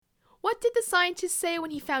What did the scientist say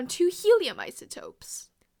when he found two helium isotopes?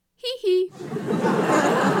 Hee hee.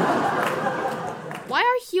 Why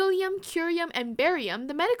are helium, curium, and barium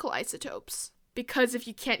the medical isotopes? Because if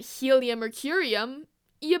you can't helium or curium,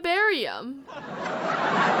 you barium.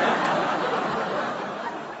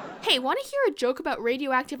 Hey, want to hear a joke about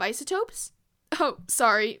radioactive isotopes? Oh,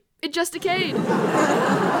 sorry, it just decayed.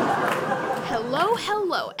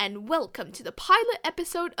 Hello, and welcome to the pilot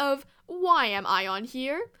episode of Why Am I On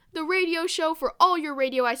Here? The radio show for all your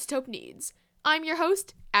radioisotope needs. I'm your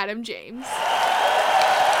host, Adam James.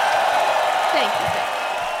 Thank you.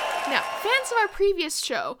 Now, fans of our previous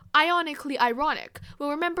show, Ionically Ironic, will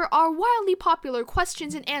remember our wildly popular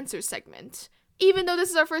questions and answers segment. Even though this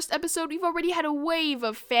is our first episode, we've already had a wave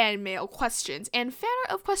of fan mail questions and fan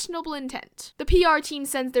art of questionable intent. The PR team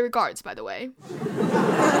sends their regards, by the way.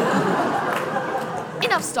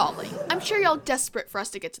 Enough stalling. I'm sure you're all desperate for us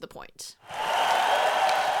to get to the point.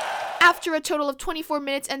 After a total of 24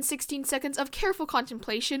 minutes and 16 seconds of careful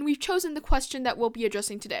contemplation, we've chosen the question that we'll be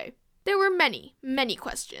addressing today. There were many, many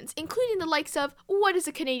questions, including the likes of, what is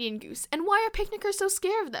a Canadian goose, and why are picnickers so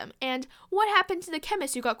scared of them, and what happened to the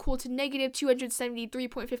chemist who got cooled to negative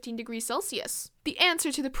 273.15 degrees Celsius? The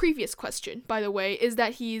answer to the previous question, by the way, is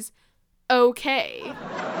that he's okay.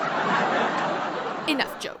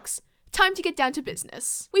 Enough jokes. Time to get down to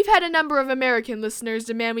business. We've had a number of American listeners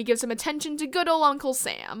demand we give some attention to good old Uncle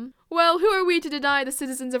Sam. Well, who are we to deny the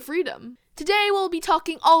citizens of freedom? Today we'll be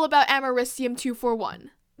talking all about Americium-241.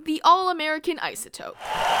 The all-American isotope.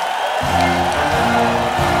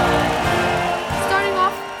 Starting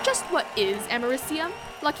off, just what is americium?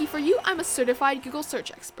 Lucky for you, I'm a certified Google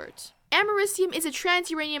search expert. Americium is a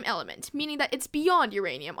transuranium element, meaning that it's beyond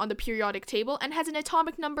uranium on the periodic table and has an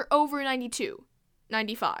atomic number over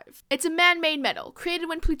 95. It's a man-made metal, created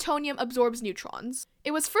when plutonium absorbs neutrons.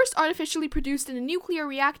 It was first artificially produced in a nuclear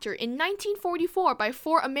reactor in 1944 by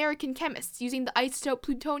 4 American chemists using the isotope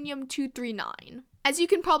plutonium-239. As you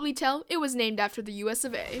can probably tell, it was named after the US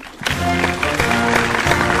of A.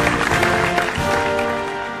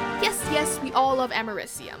 Yes, we all love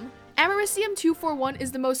americium. Americium-241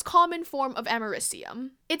 is the most common form of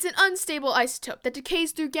americium. It's an unstable isotope that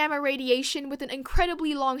decays through gamma radiation with an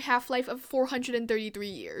incredibly long half-life of 433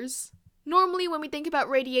 years. Normally, when we think about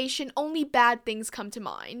radiation, only bad things come to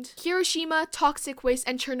mind. Hiroshima, toxic waste,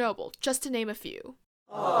 and Chernobyl, just to name a few.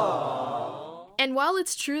 Aww. And while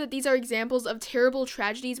it's true that these are examples of terrible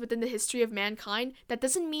tragedies within the history of mankind, that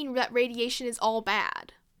doesn't mean that radiation is all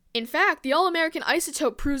bad. In fact, the all-American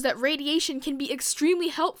isotope proves that radiation can be extremely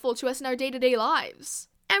helpful to us in our day-to-day lives.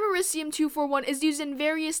 Americium-241 is used in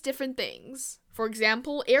various different things. For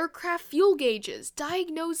example, aircraft fuel gauges,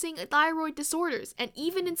 diagnosing thyroid disorders, and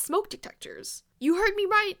even in smoke detectors. You heard me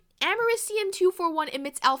right. Americium-241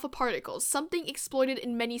 emits alpha particles, something exploited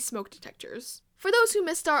in many smoke detectors. For those who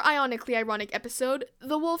missed our Ionically Ironic episode,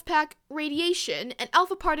 the Wolfpack radiation, an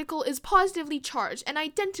alpha particle is positively charged and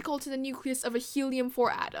identical to the nucleus of a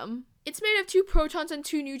helium-4 atom. It's made of 2 protons and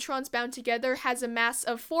 2 neutrons bound together, has a mass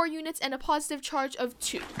of 4 units and a positive charge of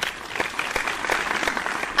 2.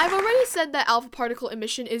 I've already said that alpha particle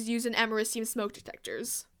emission is used in americium smoke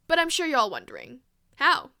detectors, but I'm sure you're all wondering,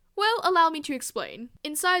 how? Well, allow me to explain.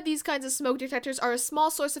 Inside these kinds of smoke detectors are a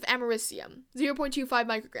small source of americium, 0.25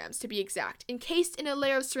 micrograms to be exact, encased in a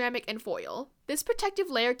layer of ceramic and foil. This protective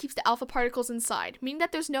layer keeps the alpha particles inside, meaning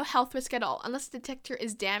that there's no health risk at all unless the detector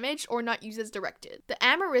is damaged or not used as directed. The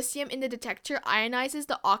americium in the detector ionizes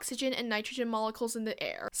the oxygen and nitrogen molecules in the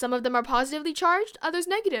air. Some of them are positively charged, others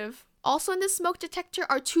negative. Also in this smoke detector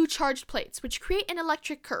are 2 charged plates, which create an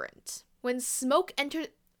electric current. When smoke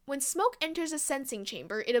enters a sensing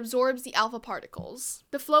chamber, it absorbs the alpha particles.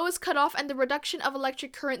 The flow is cut off and the reduction of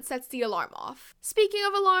electric current sets the alarm off. Speaking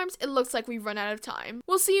of alarms, it looks like we've run out of time.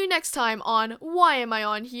 We'll see you next time on Why Am I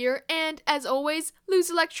On Here? And, as always, lose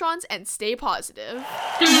electrons and stay positive.